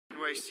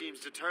Kenway seems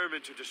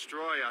determined to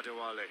destroy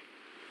Adewale.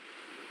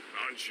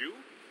 Aren't you?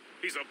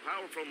 He's a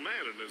powerful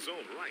man in his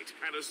own right,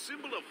 and a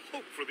symbol of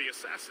hope for the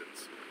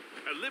assassins.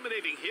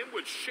 Eliminating him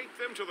would shake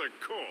them to their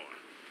core.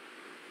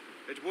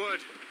 It would,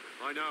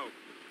 I know.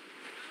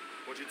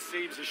 But it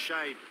seems a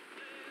shame.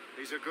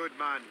 He's a good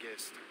man,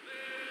 Gist.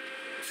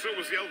 So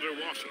was the Elder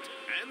Washington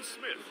and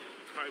Smith.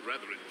 I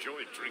rather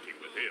enjoyed drinking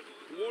with him.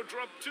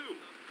 Wardrop, too.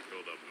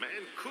 Though the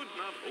man could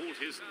not hold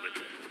his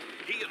liquor.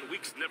 He and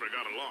Weeks never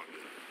got along.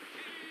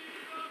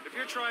 If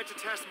you're trying to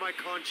test my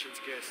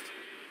conscience, Gist,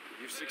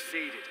 you've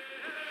succeeded.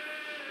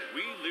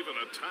 We live in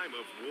a time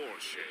of war,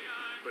 Shay,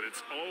 but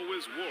it's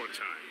always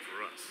wartime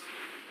for us.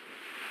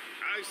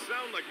 I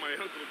sound like my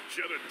Uncle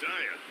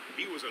Jedediah.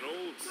 He was an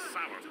old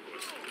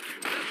sourpuss.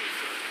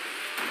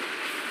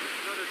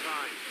 Another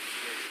time,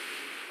 Gist.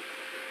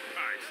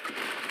 Aye, sir.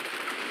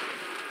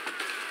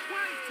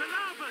 Wait, to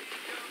larboard!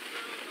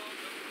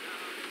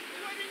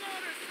 Waiting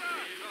orders,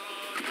 sir!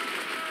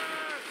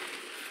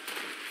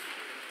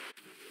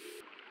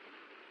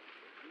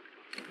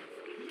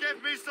 Give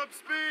me some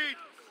speed!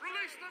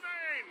 Release the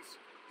mains!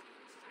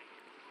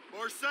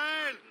 More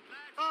sail!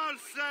 All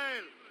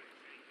sail!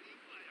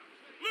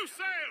 Loose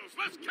sails!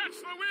 Let's catch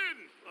the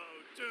wind!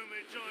 Oh, do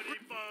me, Johnny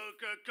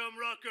Poker, come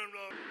rock and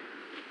roll.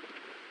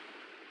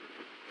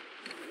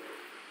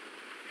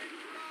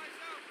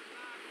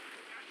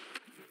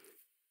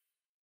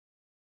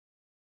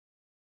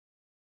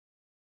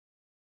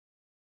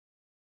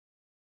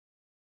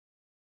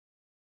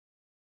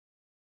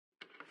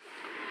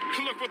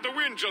 Look what the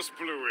wind just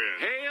blew in.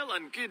 Hail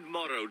and good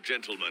morrow,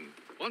 gentlemen.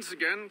 Once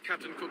again,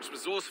 Captain Cook's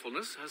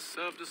resourcefulness has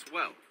served us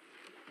well.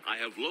 I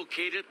have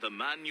located the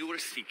man you were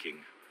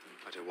seeking.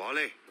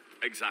 Adewale?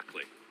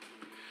 Exactly.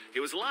 He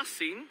was last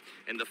seen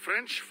in the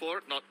French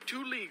fort not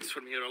 2 leagues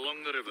from here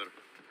along the river.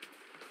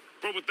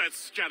 What would that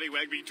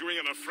scallywag be doing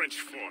in a French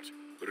fort?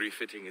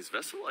 Refitting his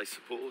vessel, I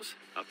suppose,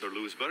 after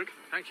Louisburg.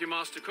 Thank you,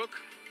 Master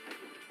Cook.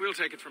 We'll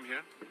take it from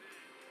here.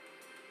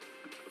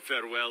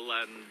 Farewell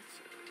and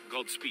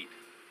Godspeed,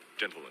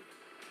 gentlemen.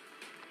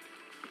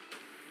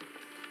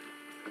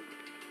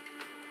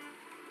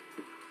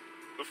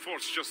 The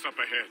fort's just up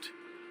ahead.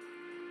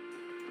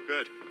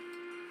 Good.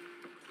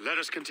 Let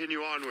us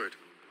continue onward.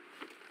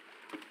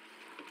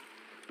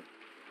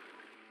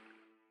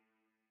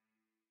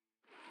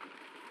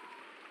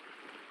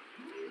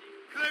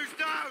 Close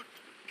down!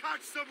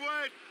 Catch some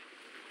wind!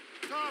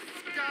 Tops,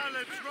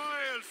 gallants,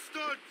 royals,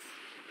 studs!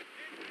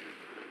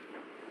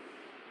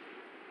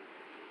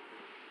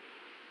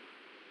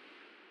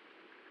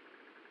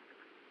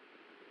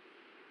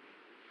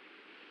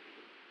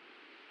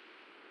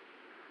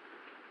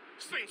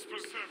 Saints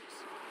preserve us!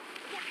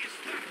 What is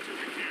that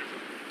doing here?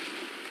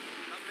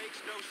 That makes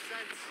no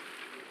sense.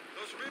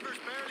 Those rivers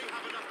barely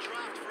have enough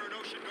draft for an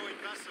ocean-going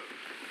vessel.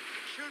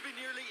 It should be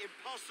nearly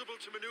impossible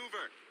to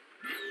maneuver.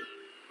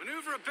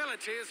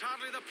 Maneuverability is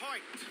hardly the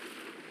point.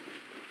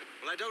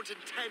 Well, I don't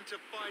intend to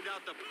find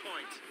out the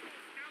point.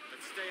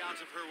 Let's stay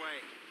out of her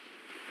way.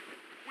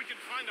 We can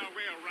find our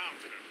way around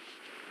her.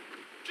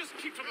 Just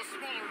keep to the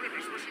smaller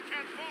rivers where she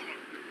can't follow.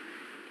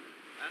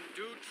 And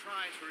do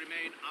try to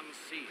remain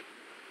unseen.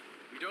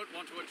 We don't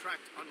want to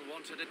attract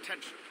unwanted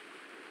attention.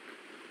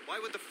 Why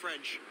would the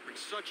French bring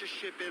such a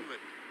ship inland?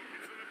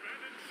 It's an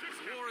abandoned ship.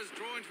 The war is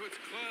drawing to its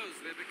close.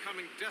 They're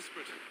becoming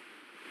desperate.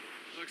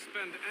 They'll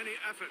expend any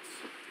efforts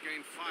to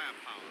gain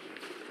firepower.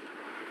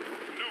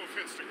 No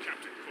offense to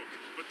Captain Cook,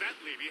 but that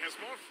lady has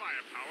more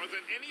firepower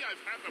than any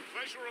I've had the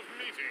pleasure of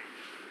meeting.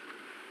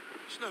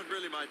 It's not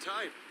really my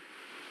type.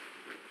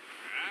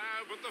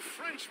 Ah, but the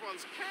French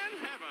ones can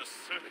have a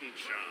certain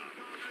charm.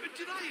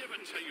 Did I ever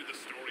tell you the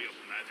story of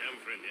Madame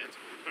Manette?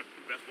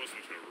 That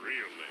wasn't her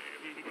real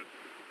name, but...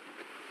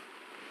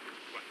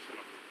 What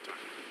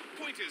time?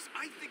 Point is,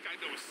 I think I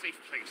know a safe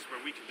place where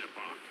we can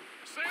debark.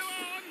 Sail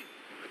on!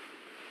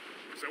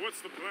 So what's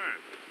the plan?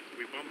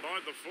 We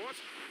bombard the fort?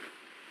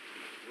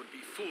 Would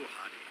be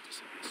foolhardy to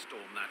simply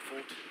storm that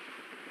fort.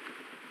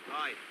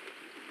 Aye.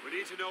 We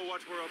need to know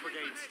what we're up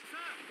against.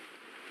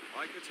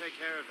 I could take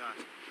care of that.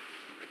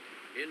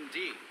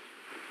 Indeed.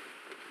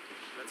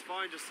 Let's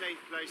find a safe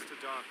place to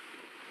dock.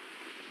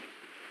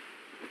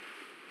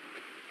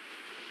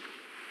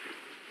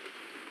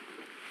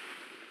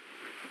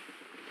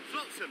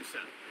 Flotsam,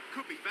 sir.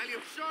 Could be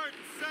valuable. Short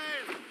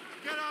sail!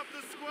 Get off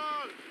the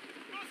squall!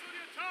 Bustle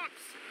your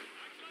tops!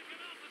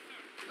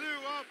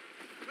 Clew up!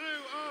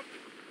 Clew up!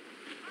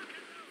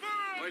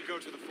 I'll go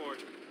to the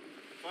fort.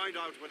 Find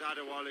out what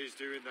Adewale's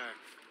doing there.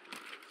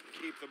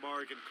 Keep the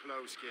Morgan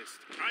close, Gist.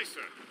 Aye,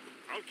 sir.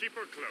 I'll keep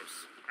her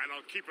close, and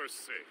I'll keep her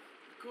safe.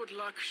 Good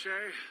luck,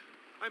 Shay.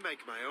 I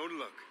make my own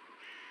luck,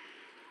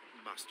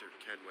 Master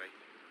Kenway.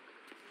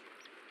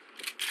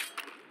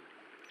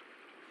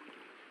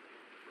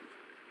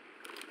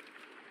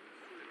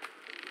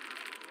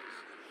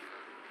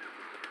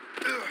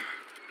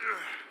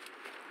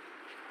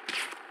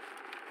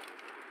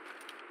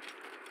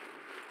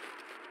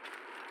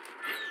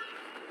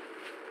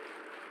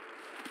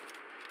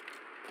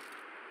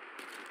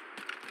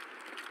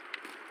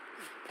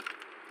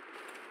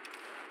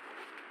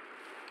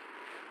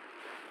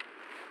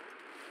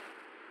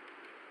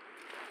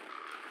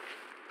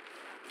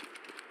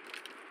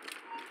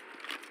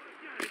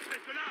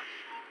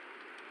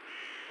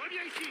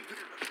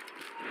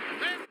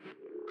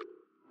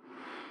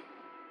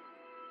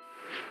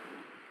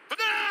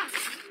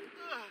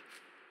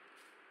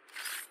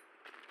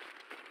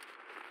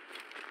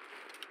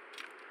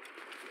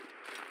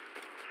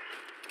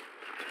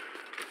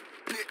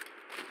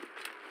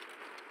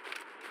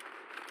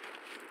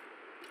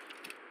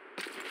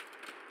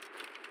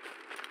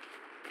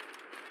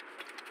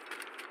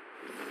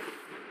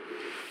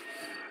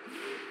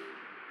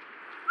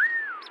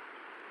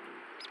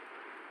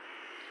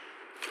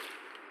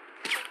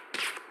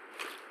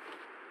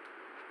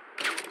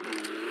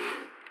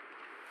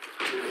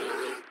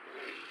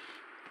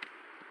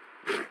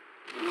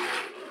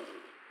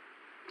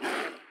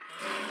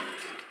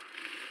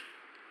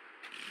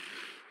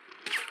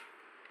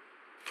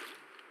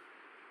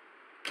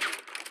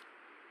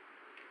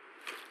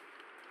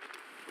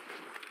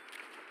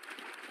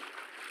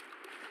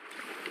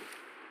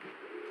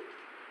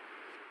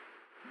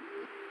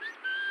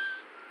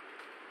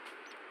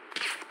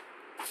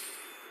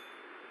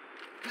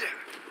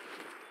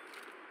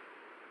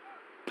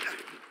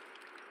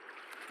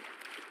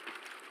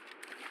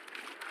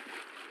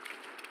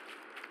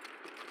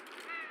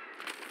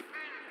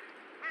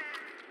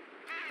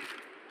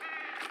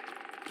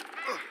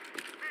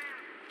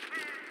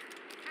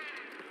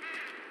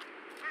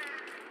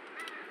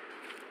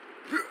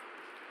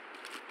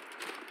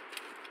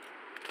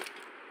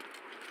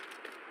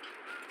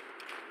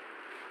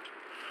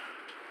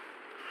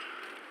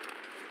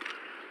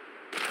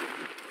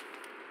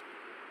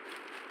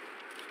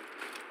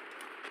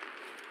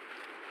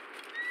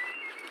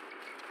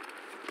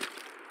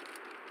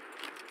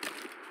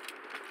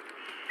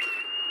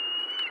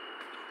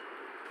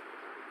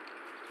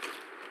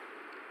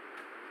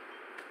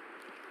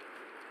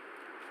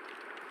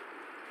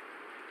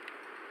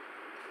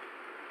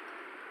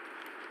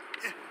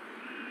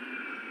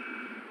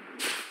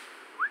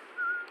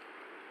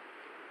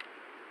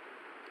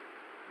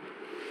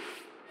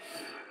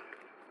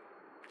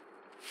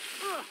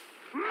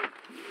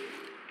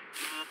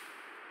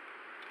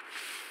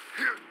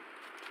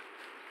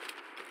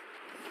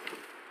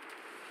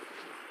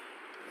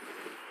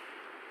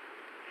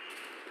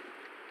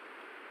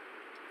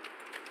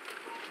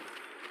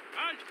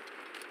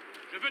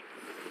 Je veux...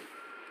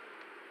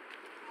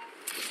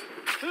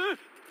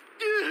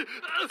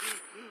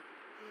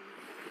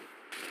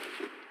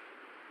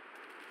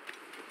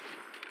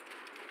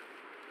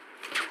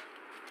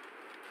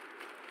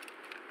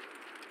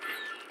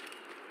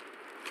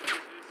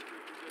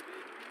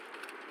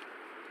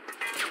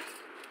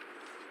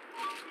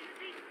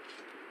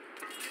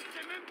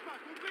 J'ai même pas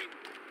compris.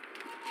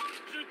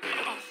 Je t'ai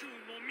reçu,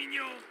 mon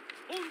mignon.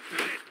 On le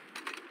fait.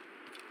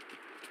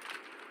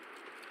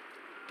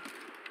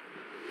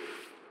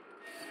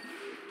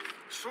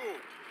 So,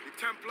 the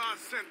Templars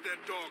sent their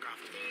dog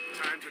after me.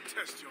 Time to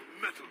test your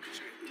metal,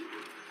 Shay.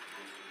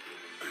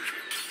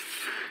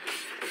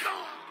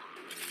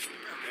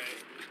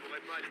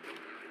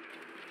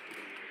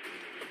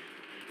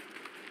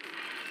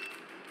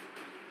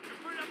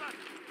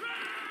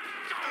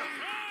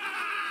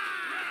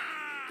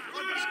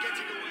 He's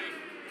getting away.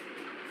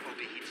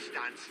 Probably he'd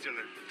stand still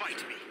and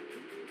fight me.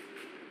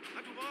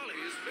 Adewale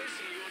is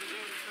facing you on his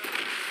own turf.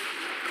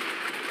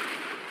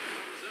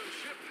 On his own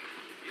ship.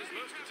 He is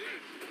most at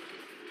ease.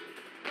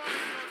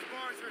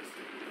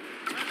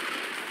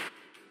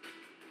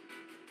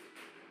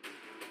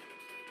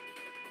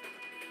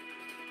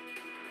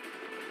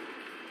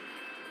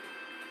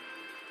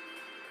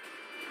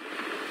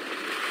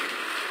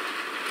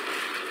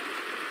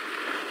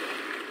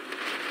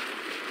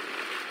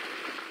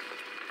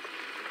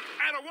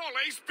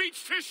 Adewale's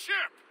beached his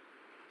ship!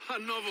 A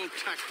novel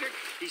tactic?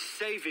 He's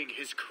saving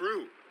his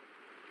crew.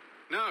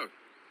 No.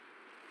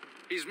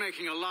 He's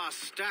making a last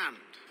stand.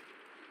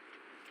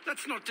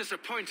 Let's not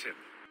disappoint him.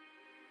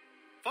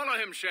 Follow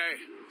him, Shay.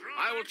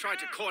 I will try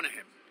to corner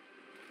him.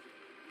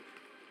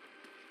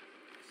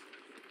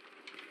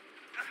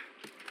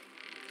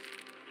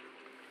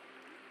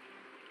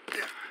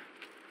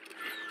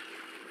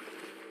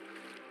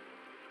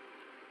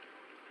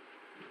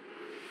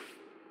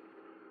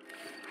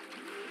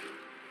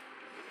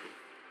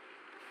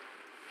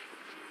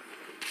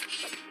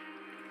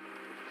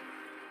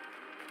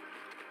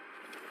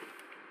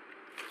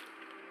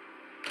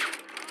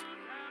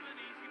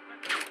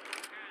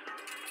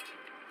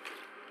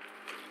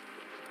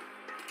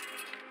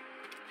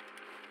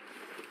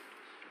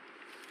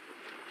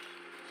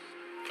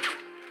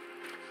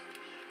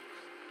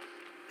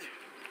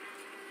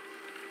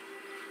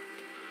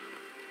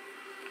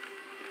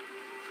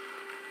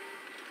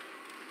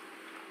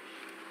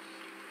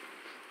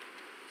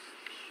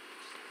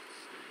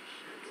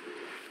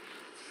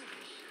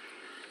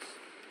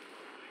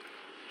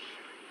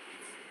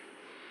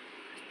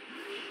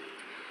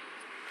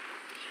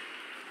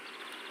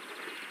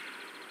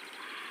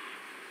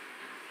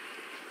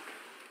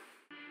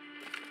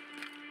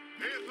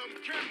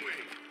 Can we?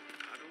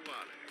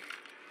 Adewale.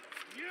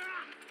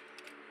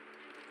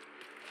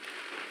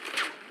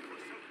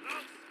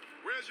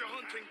 Where's your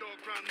hunting dog,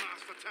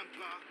 Grandmaster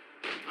Templar?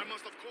 I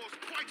must have caused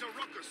quite a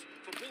ruckus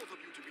for both of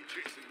you to be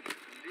chasing me.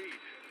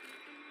 Indeed.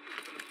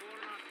 But the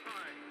border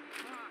outside.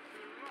 Far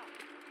too long.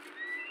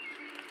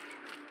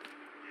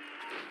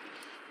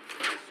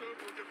 I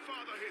served with your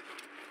father, Hatham.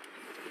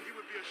 He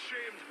would be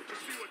ashamed to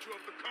see what you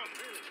have become.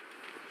 Really?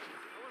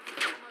 I wasn't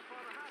sure my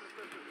father had a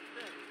sense of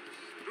respect.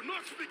 Do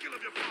not speak ill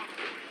of your father,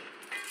 boy.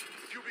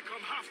 If you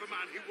become half the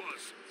man he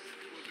was,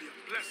 it will be a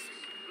blessing.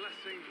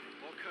 Blessing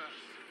or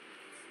curse.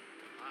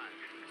 I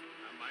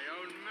am my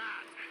own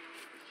man.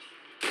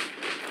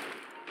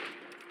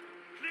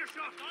 Clear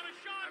shot. Not a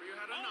shot. Have you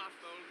had enough,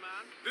 old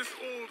man? This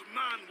old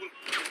man will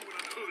put you in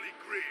an early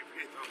grave,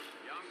 Hatham.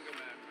 Younger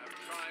men have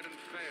tried and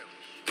failed.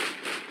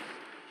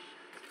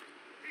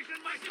 He's in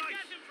my sight.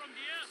 Get him from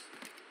here.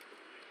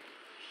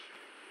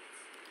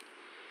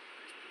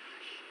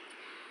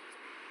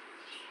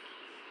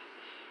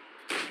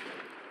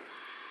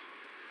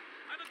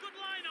 I've a good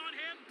line on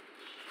him.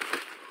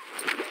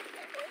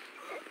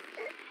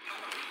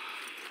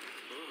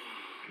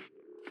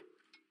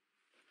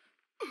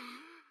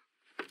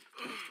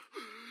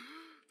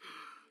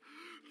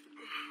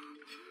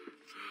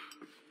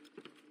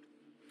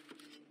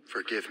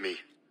 Forgive me,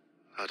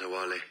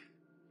 Adewale.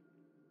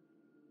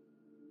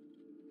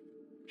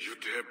 You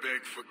dare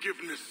beg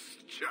forgiveness,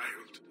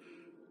 child?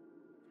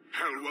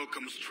 Hell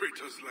welcomes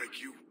traitors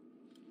like you.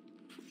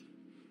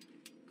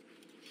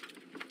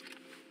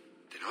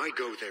 Then I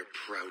go there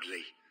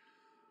proudly,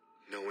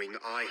 knowing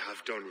I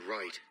have done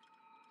right.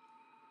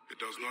 It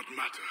does not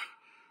matter.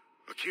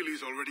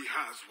 Achilles already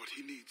has what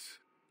he needs.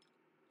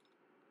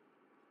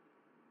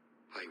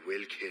 I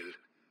will kill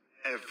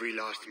every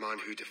last man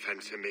who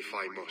defends him if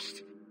I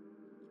must.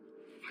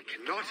 I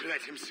cannot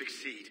let him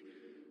succeed.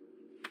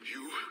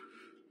 You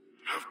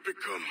have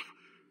become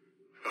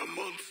a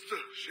monster,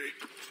 Shay.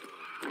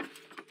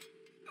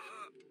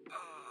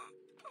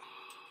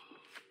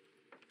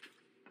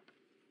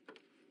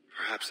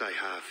 Perhaps I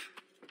have.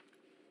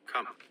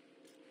 Come.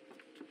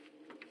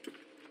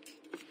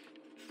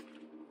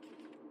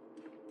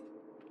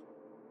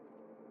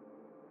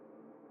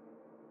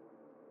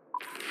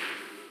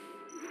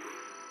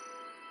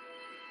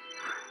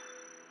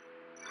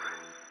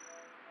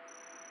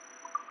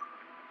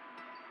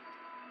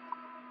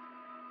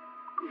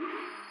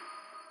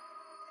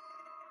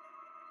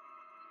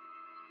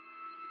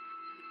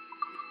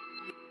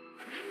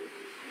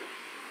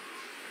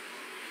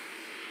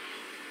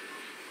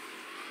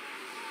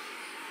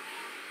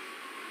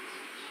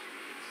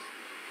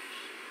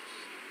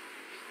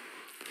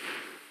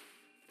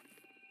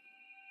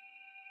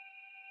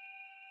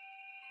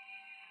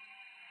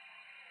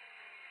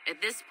 At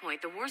this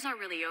point, the war's not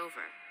really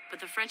over, but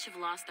the French have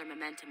lost their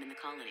momentum in the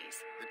colonies.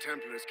 The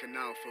Templars can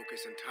now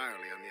focus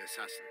entirely on the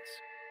assassins.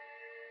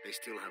 They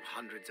still have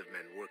hundreds of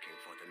men working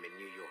for them in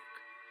New York.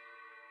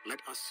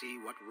 Let us see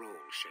what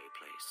role Shay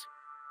plays.